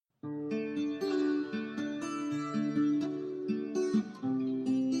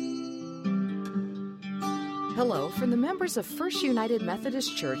Hello from the members of First United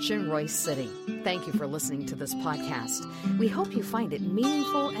Methodist Church in Royse City. Thank you for listening to this podcast. We hope you find it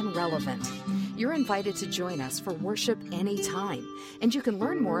meaningful and relevant. You're invited to join us for worship anytime, and you can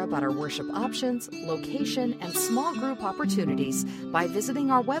learn more about our worship options, location, and small group opportunities by visiting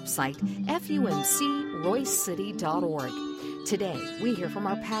our website, fumcroysecity.org. Today, we hear from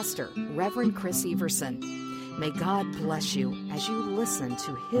our pastor, Reverend Chris Everson. May God bless you as you listen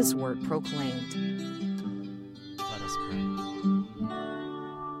to His word proclaimed. Let us pray.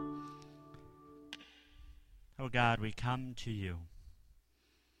 Oh God, we come to you,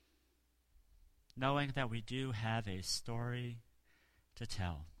 knowing that we do have a story to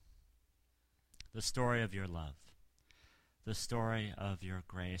tell. The story of your love, the story of your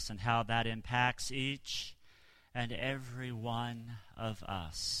grace, and how that impacts each and every one of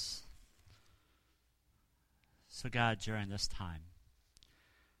us. So God, during this time,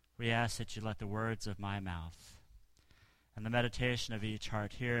 we ask that you let the words of my mouth and the meditation of each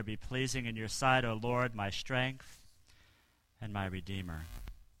heart here be pleasing in your sight, O Lord, my strength and my Redeemer.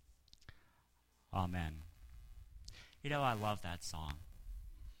 Amen. You know, I love that song.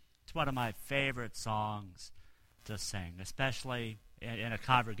 It's one of my favorite songs to sing, especially in a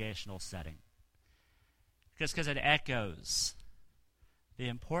congregational setting, because it echoes the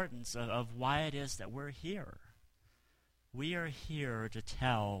importance of why it is that we're here. We are here to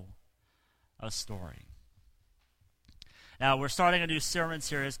tell a story. Now, we're starting a new sermon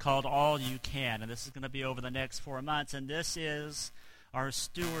series called All You Can, and this is going to be over the next 4 months, and this is our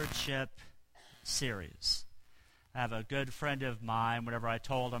stewardship series. I have a good friend of mine, whenever I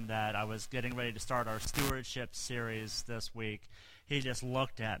told him that I was getting ready to start our stewardship series this week, he just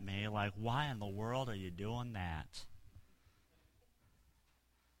looked at me like, why in the world are you doing that?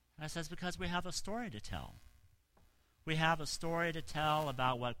 And I says, because we have a story to tell. We have a story to tell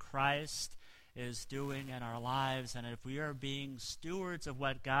about what Christ is doing in our lives, and if we are being stewards of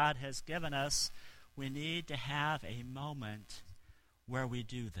what God has given us, we need to have a moment where we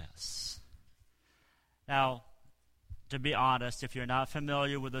do this. Now, to be honest, if you're not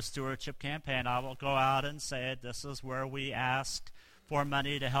familiar with the stewardship campaign, I will go out and say it. This is where we ask for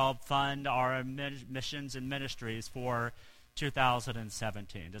money to help fund our missions and ministries for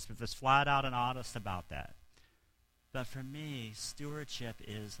 2017. Just flat out and honest about that. But for me, stewardship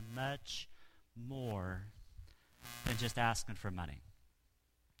is much more than just asking for money.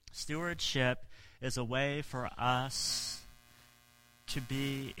 Stewardship is a way for us to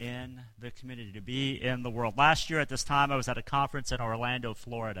be in the community, to be in the world. Last year at this time, I was at a conference in Orlando,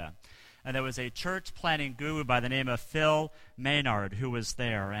 Florida, and there was a church planting guru by the name of Phil Maynard who was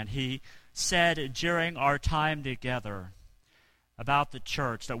there, and he said during our time together about the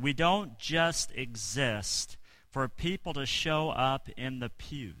church that we don't just exist for people to show up in the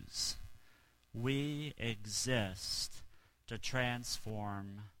pews. We exist to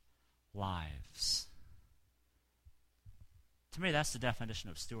transform lives. To me, that's the definition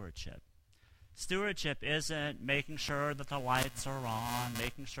of stewardship. Stewardship isn't making sure that the lights are on,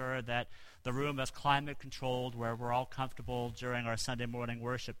 making sure that the room is climate controlled where we're all comfortable during our Sunday morning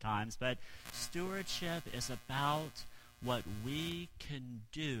worship times, but stewardship is about what we can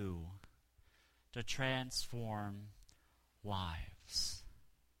do to transform lives.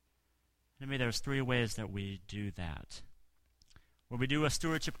 To me, there's 3 ways that we do that. When we do a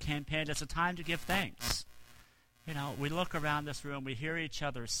stewardship campaign, it's a time to give thanks. You know, we look around this room, we hear each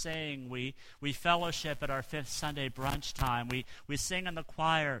other sing, we fellowship at our 5th Sunday brunch time, we sing in the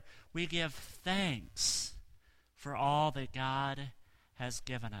choir, we give thanks for all that God has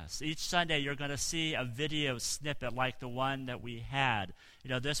given us. Each Sunday you're going to see a video snippet like the one that we had.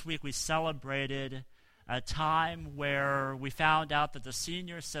 You know, this week we celebrated a time where we found out that the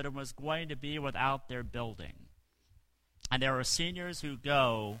senior center was going to be without their building. And there are seniors who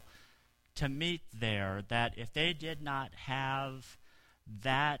go to meet there that if they did not have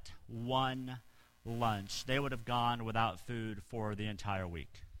that one lunch, they would have gone without food for the entire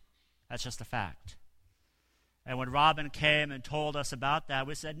week. That's just a fact. And when Robin came and told us about that,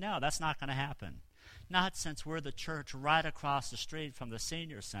 we said, no, that's not going to happen. Not since we're the church right across the street from the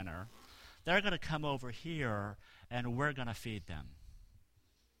senior center. They're going to come over here and we're going to feed them.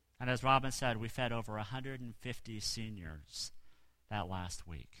 And as Robin said, we fed over 150 seniors that last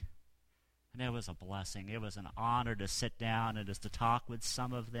week. And it was a blessing. It was an honor to sit down and just to talk with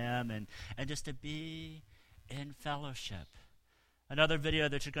some of them and just to be in fellowship another video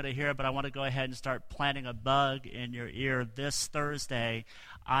that you're going to hear, but I want to go ahead and start planting a bug in your ear. This Thursday,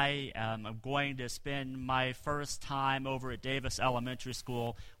 I am going to spend my first time over at Davis Elementary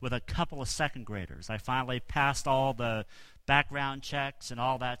School with a couple of second graders. I finally passed all the background checks and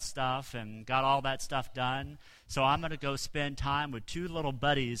all that stuff and got all that stuff done. So I'm going to go spend time with two little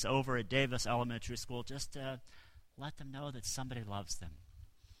buddies over at Davis Elementary School just to let them know that somebody loves them.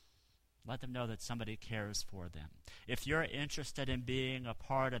 Let them know that somebody cares for them. If you're interested in being a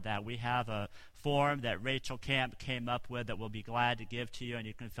part of that, we have a form that Rachel Camp came up with that we'll be glad to give to you, and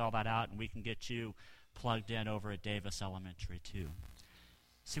you can fill that out, and we can get you plugged in over at Davis Elementary too.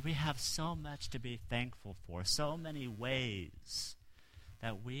 See, we have so much to be thankful for, so many ways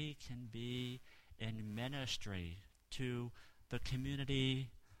that we can be in ministry to the community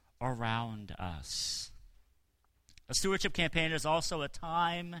around us. A stewardship campaign is also a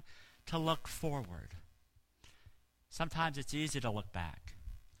time to look forward. Sometimes it's easy to look back.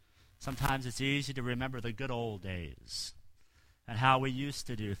 Sometimes it's easy to remember the good old days and how we used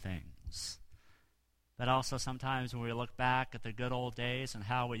to do things. But also sometimes when we look back at the good old days and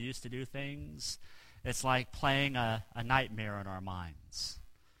how we used to do things, it's like playing a nightmare in our minds.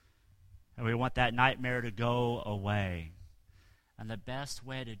 And we want that nightmare to go away. And the best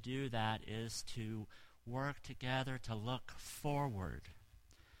way to do that is to work together to look forward,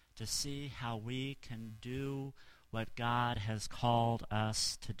 to see how we can do what God has called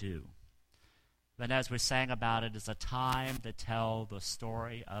us to do. Then as we sang about it, it's a time to tell the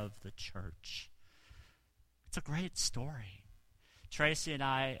story of the church. It's a great story. Tracy and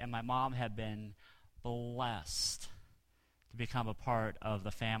I and my mom have been blessed to become a part of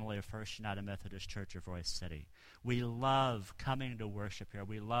the family of First United Methodist Church of Royce City. We love coming to worship here.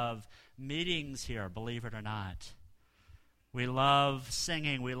 We love meetings here, believe it or not. We love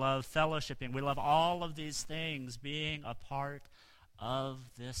singing. We love fellowshipping. We love all of these things, being a part of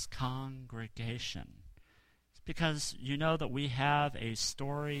this congregation. It's because you know that we have a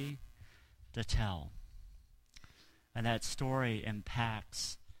story to tell. And that story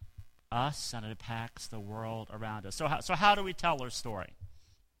impacts us and it impacts the world around us. So how do we tell our story?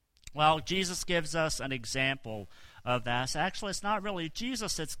 Well, Jesus gives us an example of that. Actually, it's not really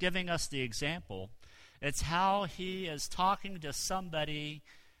Jesus that's giving us the example. It's how he is talking to somebody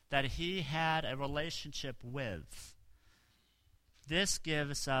that he had a relationship with. This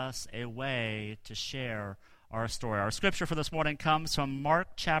gives us a way to share our story. Our scripture for this morning comes from Mark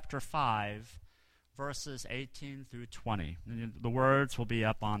chapter 5, verses 18 through 20. The words will be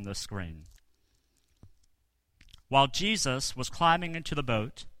up on the screen. While Jesus was climbing into the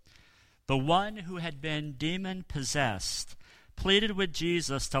boat, the one who had been demon-possessed pleaded with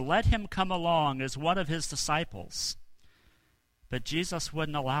Jesus to let him come along as one of his disciples. But Jesus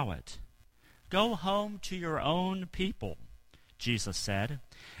wouldn't allow it. "Go home to your own people," Jesus said,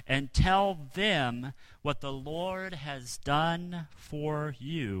 "and tell them what the Lord has done for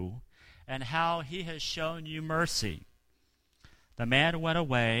you and how he has shown you mercy." The man went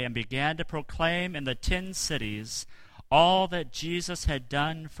away and began to proclaim in the 10 cities all that Jesus had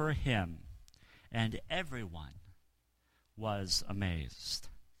done for him, and everyone was amazed.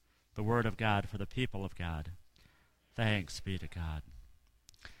 The word of God for the people of God. Thanks be to God.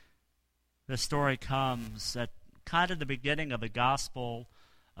 This story comes at kind of the beginning of the Gospel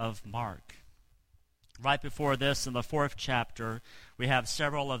of Mark. Right before this, in the 4th chapter, we have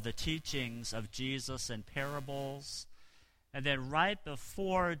several of the teachings of Jesus in parables. And then right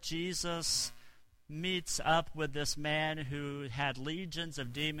before Jesus meets up with this man who had legions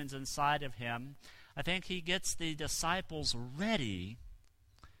of demons inside of him, I think he gets the disciples ready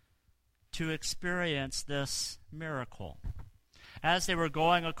to experience this miracle. As they were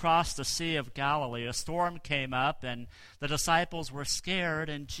going across the Sea of Galilee, a storm came up, and the disciples were scared,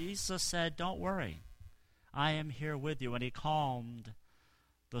 and Jesus said, "Don't worry, I am here with you," and he calmed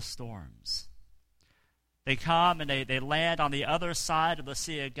the storms. They come and they land on the other side of the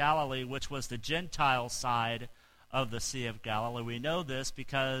Sea of Galilee, which was the Gentile side of the Sea of Galilee. We know this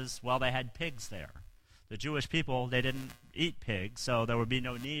because, well, they had pigs there. The Jewish people, they didn't eat pigs, so there would be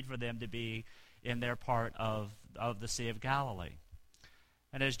no need for them to be in their part of the Sea of Galilee.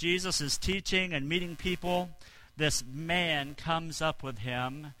 And as Jesus is teaching and meeting people, this man comes up with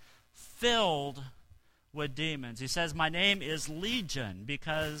him filled with demons. He says, "My name is Legion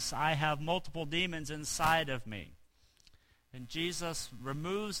because I have multiple demons inside of me." And Jesus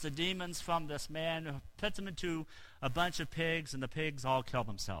removes the demons from this man, puts them into a bunch of pigs, and the pigs all kill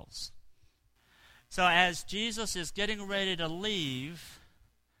themselves. So as Jesus is getting ready to leave,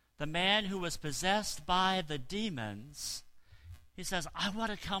 the man who was possessed by the demons, he says, "I want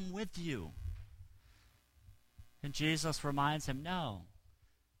to come with you." And Jesus reminds him, no,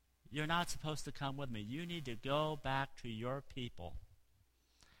 you're not supposed to come with me. You need to go back to your people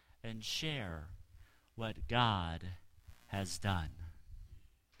and share what God has done.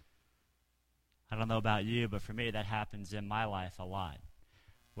 I don't know about you, but for me that happens in my life a lot.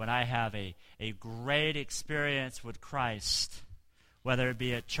 When I have a great experience with Christ, whether it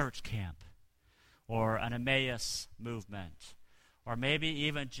be at church camp or an Emmaus movement, or maybe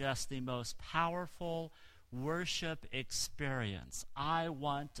even just the most powerful worship experience, I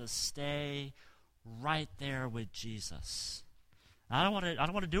want to stay right there with Jesus. I don't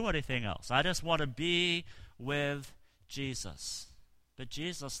want to do anything else. I just want to be with Jesus. But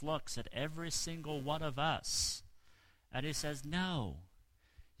Jesus looks at every single one of us and he says, no,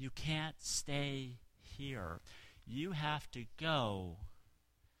 you can't stay here. You have to go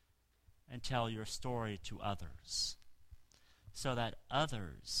and tell your story to others so that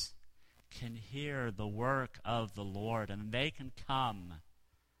others can hear the work of the Lord and they can come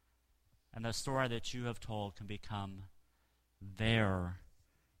and the story that you have told can become their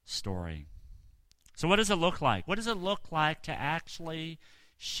story. So what does it look like? What does it look like to actually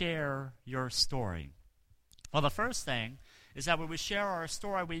share your story? Well, the first thing is that when we share our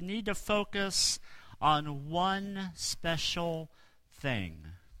story, we need to focus on one special thing.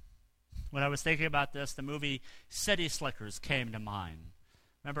 When I was thinking about this, the movie City Slickers came to mind.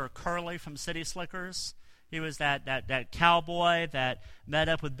 Remember Curly from City Slickers? He was that cowboy that met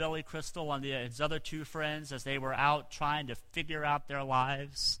up with Billy Crystal and his other two friends as they were out trying to figure out their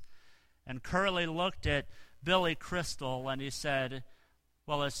lives. And Curly looked at Billy Crystal and he said,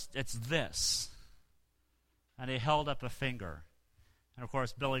 well, it's this. And he held up a finger. And, of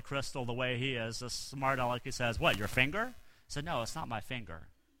course, Billy Crystal, the way he is, a smart aleck, he says, what, your finger? He said, no, it's not my finger.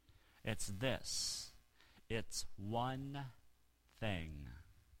 It's this. It's one thing.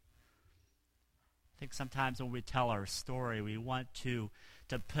 I think sometimes when we tell our story, we want to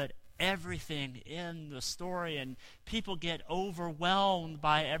put everything in the story, and people get overwhelmed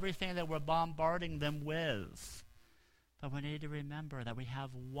by everything that we're bombarding them with. But we need to remember that we have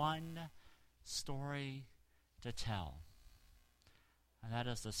one story to tell, and that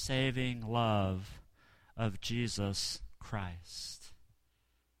is the saving love of Jesus Christ.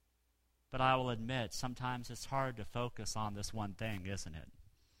 But I will admit, sometimes it's hard to focus on this one thing, isn't it?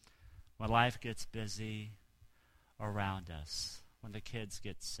 When life gets busy around us, when the kids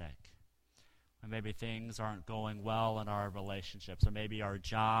get sick, when maybe things aren't going well in our relationships, or maybe our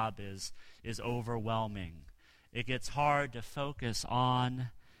job is overwhelming, it gets hard to focus on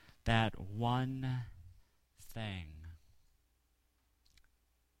that one thing.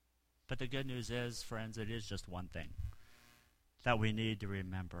 But the good news is, friends, it is just one thing that we need to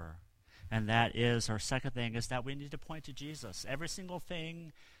remember. And that is, our second thing, is that we need to point to Jesus. Every single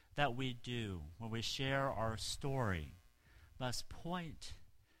thing that we do when we share our story must point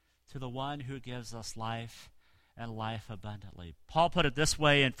to the one who gives us life and life abundantly. Paul put it this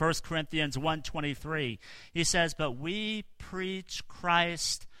way in 1 Corinthians 1:23. He says, but we preach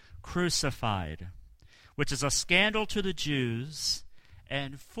Christ crucified, which is a scandal to the Jews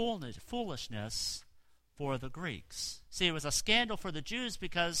and foolishness for the Greeks. See, it was a scandal for the Jews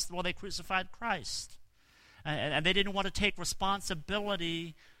because, well, they crucified Christ. And they didn't want to take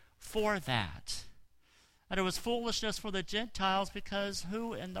responsibility for that. And it was foolishness for the Gentiles because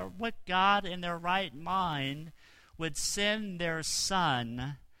what God in their right mind would send their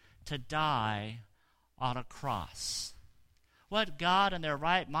son to die on a cross? What God in their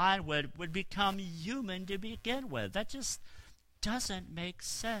right mind would become human to begin with? That just doesn't make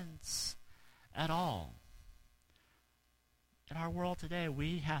sense at all. In our world today,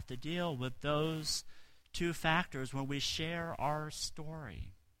 we have to deal with those two factors when we share our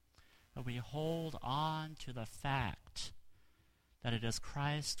story. That we hold on to the fact that it is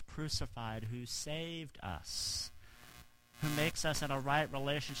Christ crucified who saved us, who makes us in a right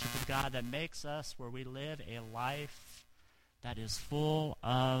relationship with God, that makes us where we live a life that is full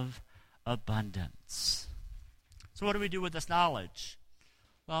of abundance. So what do we do with this knowledge?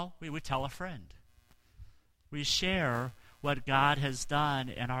 Well, we tell a friend. We share what God has done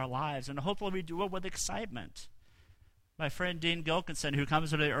in our lives, and hopefully we do it with excitement. My friend Dean Gilkinson, who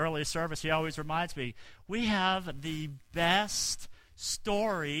comes to the early service, he always reminds me, we have the best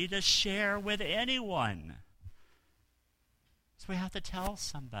story to share with anyone. So we have to tell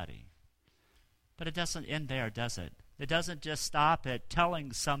somebody. But it doesn't end there, does it? It doesn't just stop at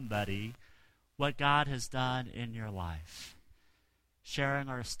telling somebody what God has done in your life. Sharing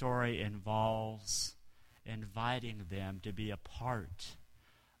our story involves inviting them to be a part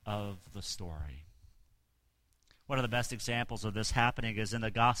of the story. One of the best examples of this happening is in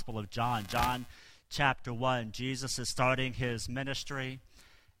the Gospel of John. John chapter 1, Jesus is starting his ministry,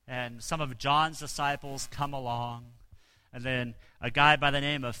 and some of John's disciples come along, and then a guy by the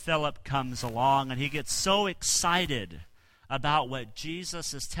name of Philip comes along, and he gets so excited about what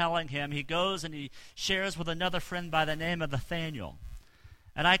Jesus is telling him. He goes and he shares with another friend by the name of Nathaniel.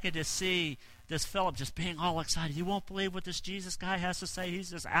 And I could just see this Philip just being all excited. You won't believe what this Jesus guy has to say.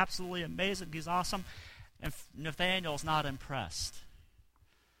 He's just absolutely amazing. He's awesome. And Nathaniel's not impressed.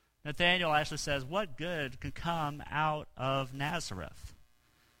 Nathaniel actually says, what good can come out of Nazareth?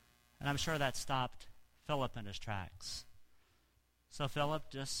 And I'm sure that stopped Philip in his tracks. So Philip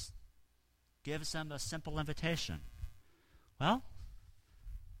just gives him a simple invitation. Well,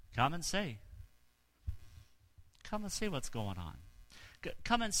 come and see. Come and see what's going on.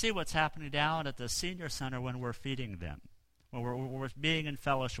 Come and see what's happening down at the senior center when we're feeding them, when we're being in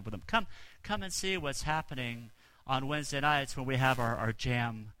fellowship with them. Come and see what's happening on Wednesday nights when we have our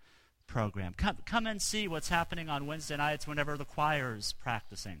jam program. Come and see what's happening on Wednesday nights whenever the choir's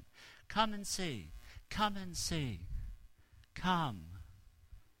practicing. Come and see. Come and see. Come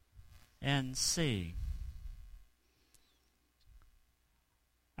and see.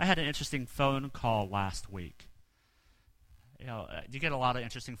 I had an interesting phone call last week. You get a lot of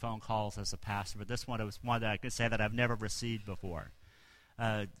interesting phone calls as a pastor, but this one was one that I could say that I've never received before.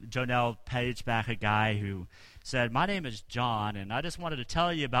 Jonelle paged back a guy who said, "My name is John, and I just wanted to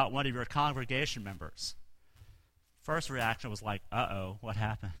tell you about one of your congregation members." First reaction was like, uh-oh, what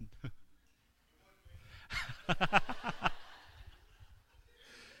happened?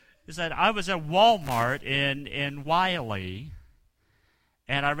 He said, I was at Walmart in Wiley,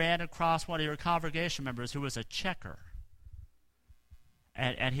 and I ran across one of your congregation members who was a checker.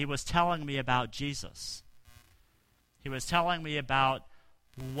 And he was telling me about Jesus. He was telling me about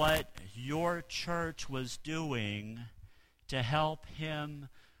what your church was doing to help him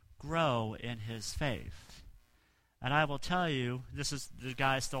grow in his faith. And I will tell you, this is the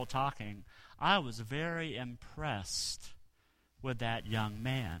guy still talking, I was very impressed with that young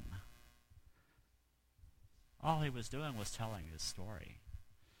man. All he was doing was telling his story.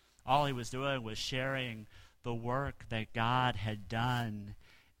 All he was doing was sharing the work that God had done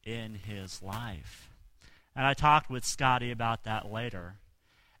in his life. And I talked with Scotty about that later,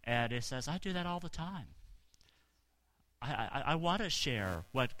 and he says, I do that all the time. I want to share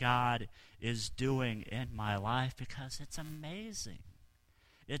what God is doing in my life because it's amazing.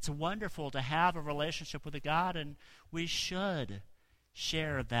 It's wonderful to have a relationship with a God, and we should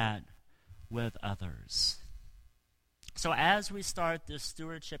share that with others. So as we start this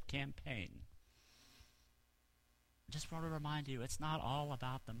stewardship campaign, I just want to remind you, it's not all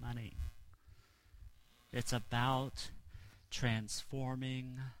about the money. It's about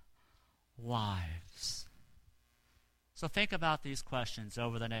transforming lives. So think about these questions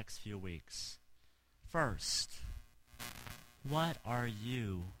over the next few weeks. First, what are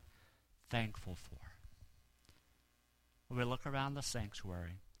you thankful for? When we look around the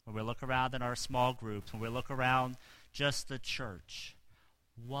sanctuary, when we look around in our small groups, when we look around just the church,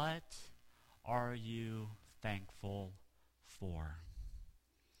 what are you thankful for?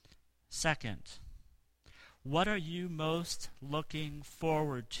 Second, what are you most looking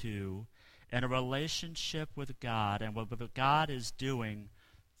forward to in a relationship with God and what God is doing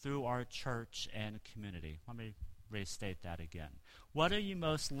through our church and community? Let me restate that again. What are you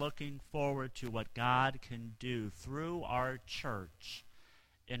most looking forward to what God can do through our church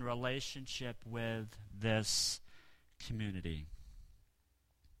in relationship with this community?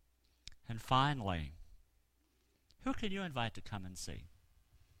 And finally, who can you invite to come and see?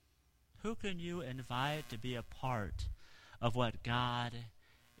 Who can you invite to be a part of what God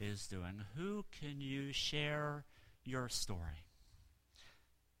is doing? Who can you share your story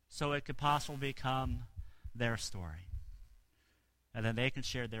so it could possibly become their story? And then they can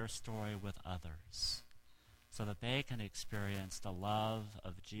share their story with others so that they can experience the love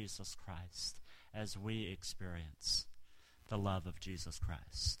of Jesus Christ as we experience the love of Jesus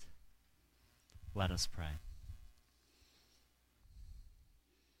Christ. Let us pray.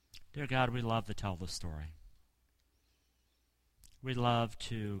 Dear God, we love to tell the story. We love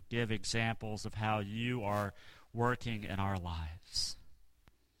to give examples of how you are working in our lives,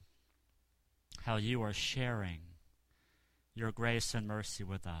 how you are sharing your grace and mercy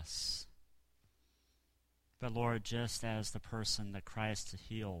with us. But Lord, just as the person that Christ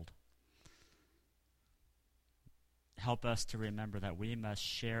healed, help us to remember that we must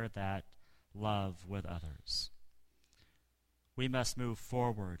share that love with others. We must move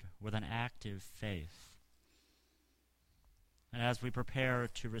forward with an active faith. And as we prepare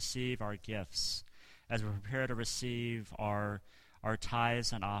to receive our gifts, as we prepare to receive our our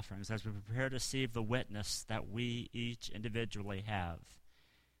tithes and offerings, as we prepare to receive the witness that we each individually have.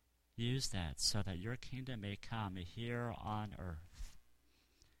 Use that so that your kingdom may come here on earth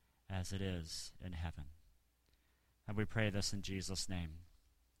as it is in heaven. And we pray this in Jesus' name.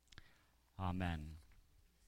 Amen.